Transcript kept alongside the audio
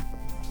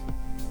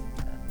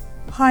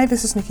Hi,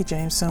 this is Nikki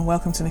Jameson.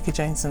 Welcome to Nikki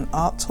Jameson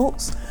Art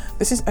Talks.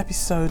 This is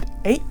episode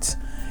 8.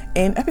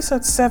 In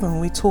episode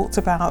 7, we talked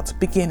about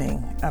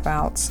beginning,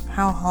 about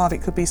how hard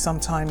it could be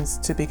sometimes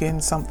to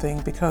begin something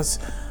because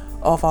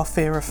of our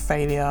fear of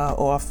failure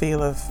or our fear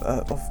of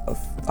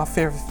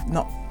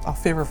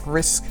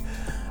risk,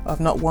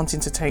 of not wanting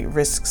to take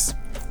risks.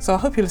 So I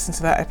hope you listened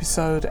to that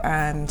episode,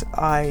 and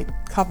I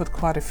covered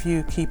quite a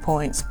few key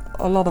points,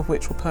 a lot of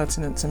which were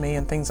pertinent to me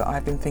and things that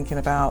I've been thinking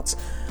about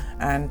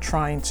and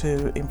trying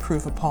to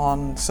improve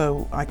upon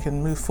so I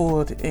can move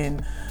forward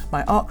in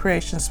my art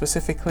creation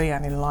specifically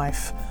and in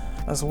life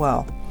as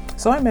well.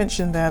 So I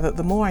mentioned there that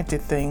the more I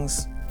did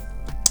things,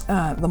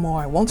 the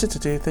more I wanted to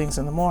do things,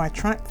 and the more I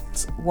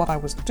tracked what I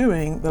was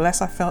doing, the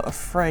less I felt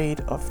afraid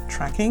of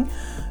tracking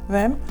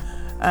them,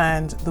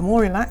 and the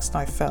more relaxed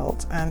I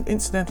felt, and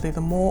incidentally the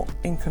more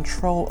in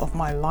control of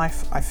my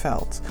life I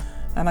felt.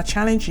 And I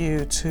challenge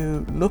you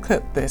to look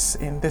at this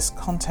in this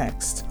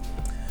context,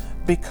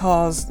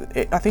 because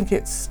I think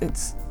it's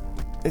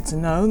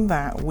known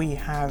that we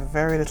have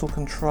very little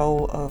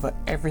control over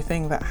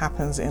everything that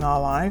happens in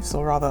our lives,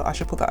 or rather I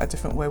should put that a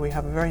different way, we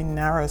have a very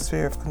narrow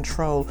sphere of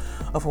control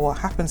over what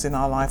happens in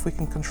our life. We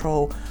can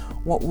control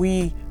what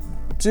we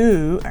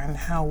do and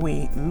how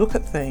we look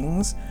at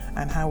things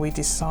and how we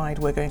decide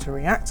we're going to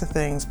react to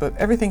things, but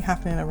everything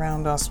happening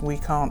around us we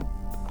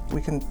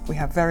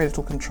have very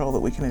little control that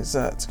we can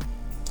exert.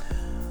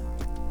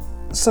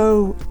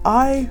 So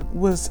I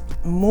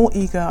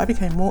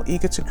became more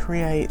eager to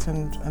create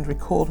and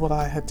record what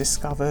I had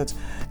discovered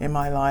in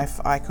my life.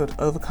 I could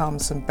overcome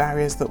some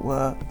barriers that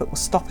were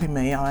stopping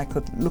me. I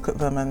could look at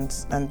them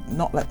and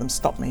not let them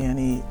stop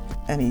me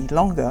any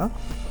longer.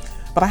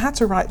 But I had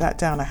to write that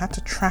down. I had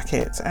to track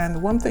it.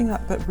 And one thing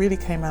that really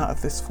came out of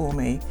this for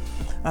me,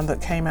 and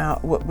that came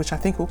out, which I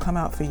think will come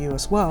out for you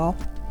as well,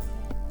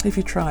 if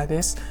you try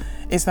this,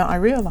 is that I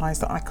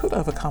realized that I could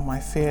overcome my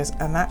fears,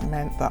 and that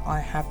meant that I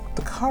had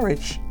the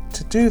courage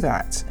to do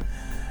that.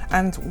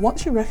 And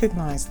once you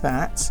recognize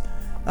that,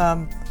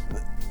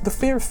 the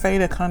fear of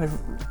failure kind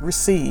of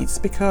recedes,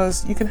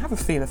 because you can have a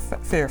fear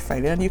of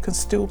failure and you can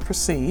still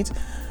proceed.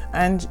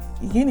 And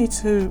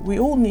we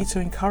all need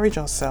to encourage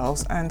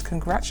ourselves and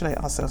congratulate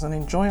ourselves and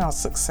enjoy our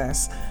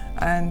success,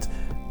 and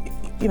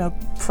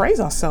praise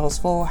ourselves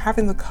for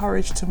having the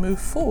courage to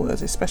move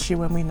forward, especially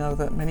when we know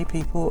that many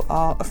people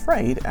are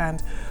afraid.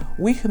 And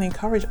we can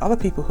encourage other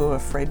people who are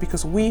afraid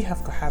because we have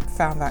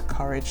found that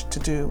courage to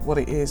do what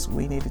it is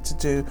we needed to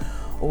do,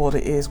 or what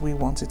it is we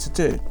wanted to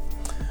do.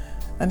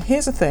 And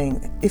here's the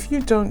thing, if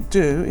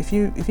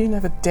you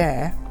never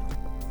dare,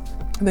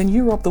 then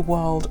you rob the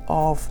world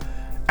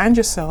and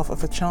yourself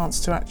of a chance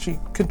to actually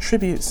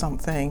contribute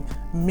something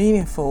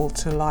meaningful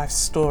to life's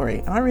story.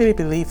 And I really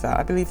believe that.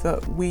 I believe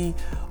that we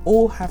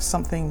all have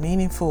something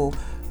meaningful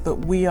that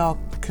we are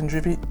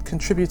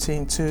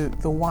contributing to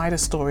the wider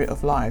story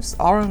of lives,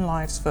 our own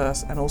lives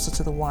first, and also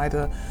to the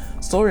wider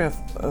story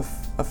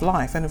of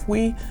life. And if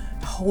we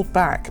hold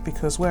back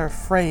because we're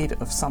afraid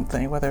of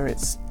something, whether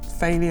it's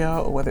failure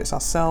or whether it's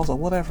ourselves or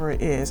whatever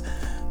it is,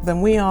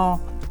 then we are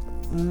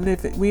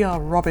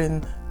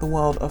robbing the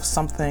world of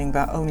something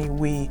that only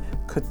we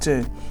could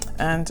do.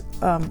 And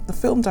the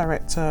film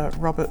director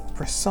Robert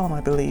Bresson,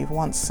 I believe,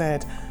 once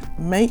said,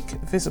 "Make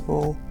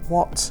visible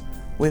what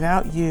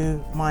without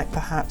you might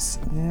perhaps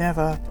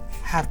never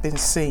have been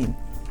seen."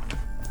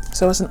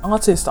 So as an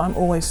artist, I'm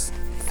always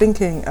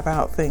thinking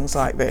about things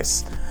like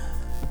this.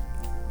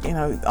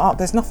 Art,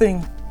 there's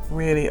nothing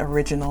really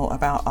original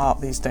about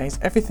art these days.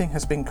 Everything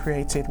has been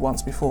created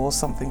once before,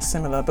 something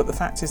similar, but the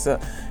fact is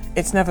that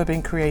it's never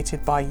been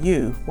created by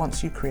you.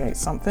 Once you create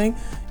something,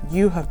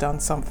 you have done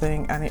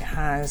something, and it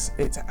has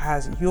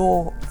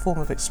your form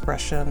of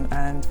expression,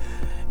 and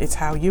it's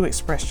how you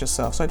express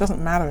yourself. So it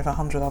doesn't matter if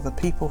 100 other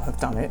people have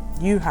done it,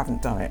 you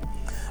haven't done it.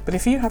 But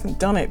if you haven't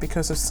done it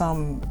because of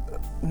some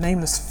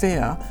nameless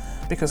fear,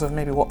 because of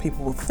maybe what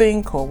people will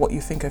think, or what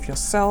you think of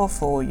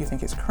yourself, or you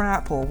think it's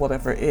crap, or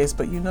whatever it is,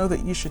 but you know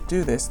that you should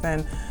do this,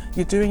 then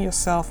you're doing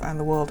yourself and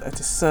the world a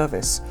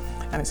disservice.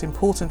 And it's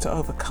important to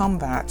overcome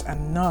that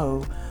and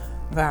know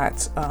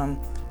that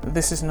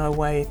this is no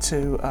way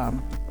to,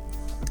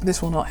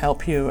 this will not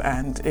help you,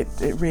 and it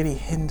really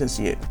hinders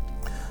you.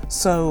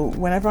 So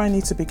whenever I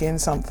need to begin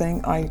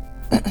something,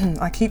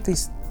 I keep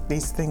these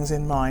things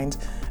in mind,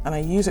 and I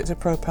use it to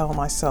propel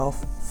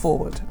myself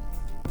forward.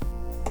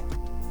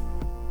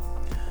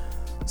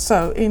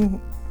 So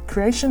in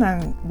creation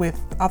and with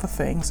other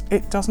things,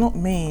 it does not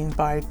mean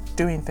by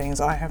doing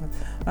things, I have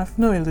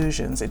no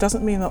illusions. It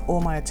doesn't mean that all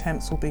my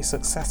attempts will be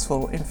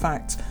successful. In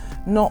fact,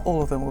 not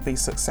all of them will be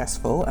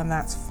successful, and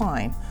that's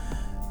fine.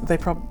 They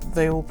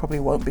all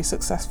probably won't be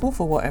successful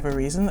for whatever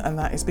reason, and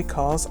that is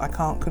because I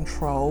can't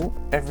control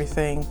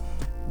everything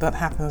that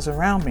happens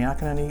around me. I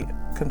can only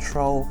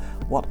control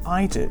what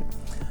I do.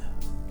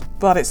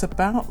 But it's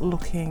about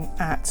looking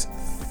at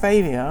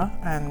failure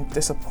and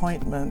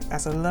disappointment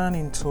as a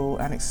learning tool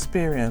and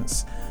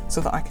experience,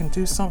 so that I can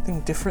do something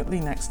differently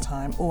next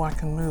time, or I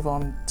can move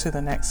on to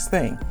the next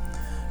thing.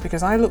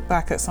 Because I look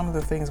back at some of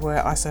the things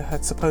where I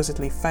had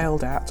supposedly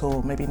failed at,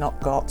 or maybe not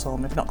got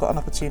an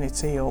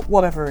opportunity, or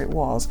whatever it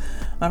was,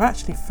 and I've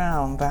actually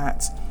found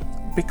that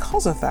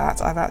because of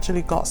that, I've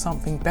actually got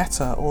something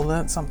better, or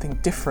learned something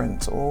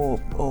different, or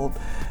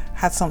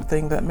had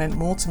something that meant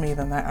more to me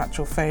than that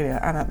actual failure.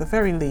 And at the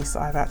very least,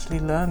 I've actually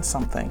learned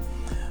something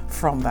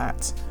from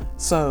that.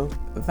 So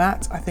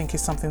that, I think,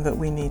 is something that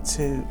we need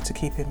to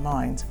keep in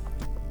mind.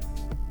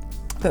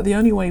 That the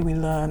only way we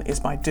learn is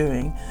by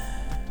doing,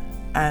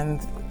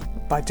 and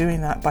by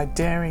doing that, by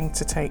daring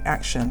to take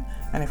action.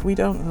 And if we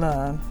don't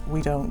learn,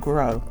 we don't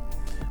grow.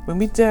 When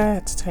we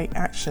dare to take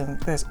action,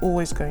 there's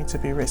always going to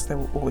be risk. There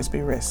will always be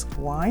risk.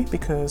 Why?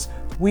 Because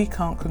we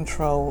can't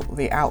control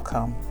the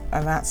outcome,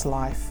 and that's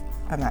life,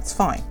 and that's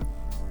fine.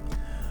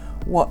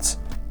 What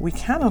we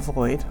can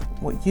avoid,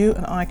 what you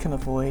and I can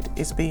avoid,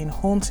 is being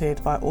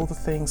haunted by all the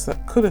things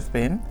that could have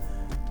been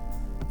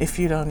if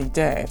you'd only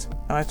dared.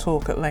 And I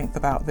talk at length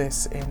about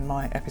this in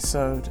my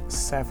episode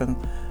 7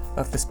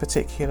 of this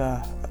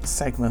particular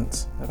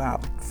segment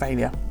about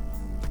failure.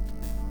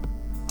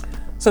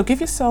 So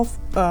give yourself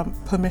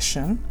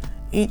permission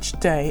each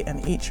day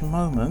and each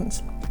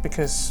moment,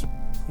 because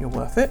you're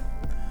worth it,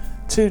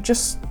 to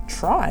just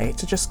try,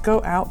 to just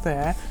go out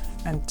there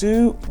and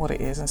do what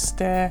it is, and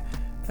stare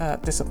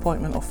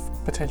disappointment or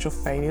potential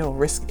failure or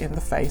risk in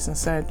the face and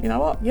say, you know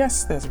what,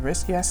 yes, there's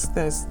risk, yes,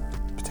 there's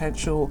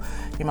potential,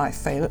 you might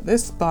fail at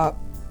this, but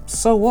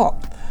so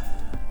what?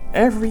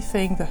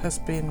 Everything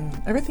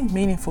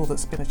meaningful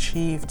that's been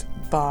achieved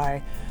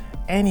by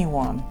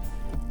anyone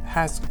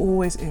has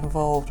always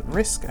involved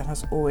risk and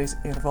has always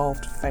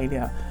involved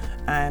failure,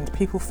 and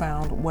people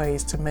found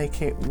ways to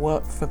make it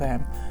work for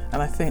them.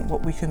 And I think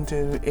what we can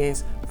do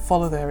is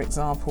follow their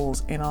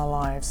examples in our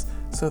lives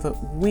so that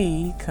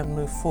we can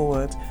move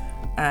forward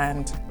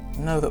and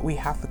know that we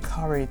have the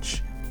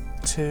courage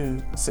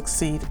to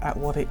succeed at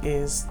what it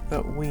is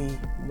that we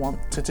want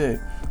to do.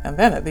 And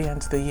then at the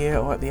end of the year,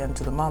 or at the end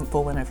of the month,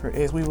 or whenever it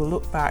is, we will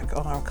look back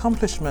on our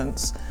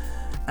accomplishments,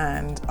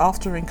 and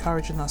after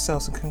encouraging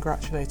ourselves and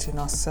congratulating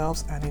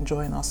ourselves and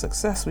enjoying our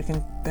success, we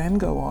can then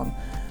go on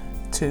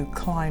to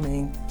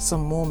climbing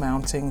some more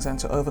mountains and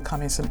to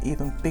overcoming some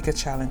even bigger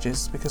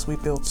challenges, because we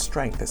build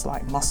strength. It's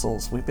like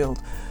muscles. We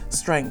build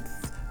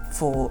strength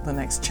for the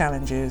next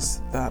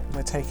challenges that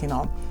we're taking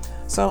on.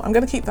 So I'm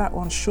going to keep that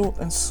one short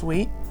and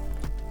sweet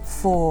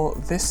for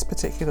this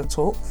particular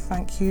talk.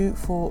 Thank you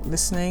for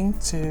listening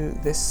to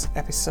this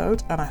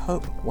episode, and I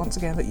hope once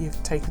again that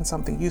you've taken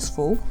something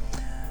useful.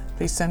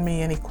 Please send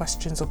me any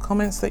questions or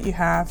comments that you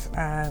have,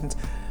 and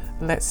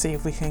let's see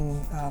if we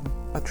can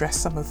address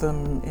some of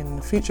them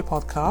in future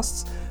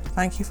podcasts.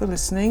 Thank you for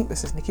listening.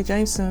 This is Nikki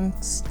Jameson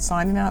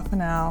signing out for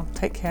now.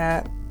 Take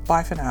care.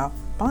 Bye for now.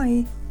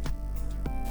 Bye.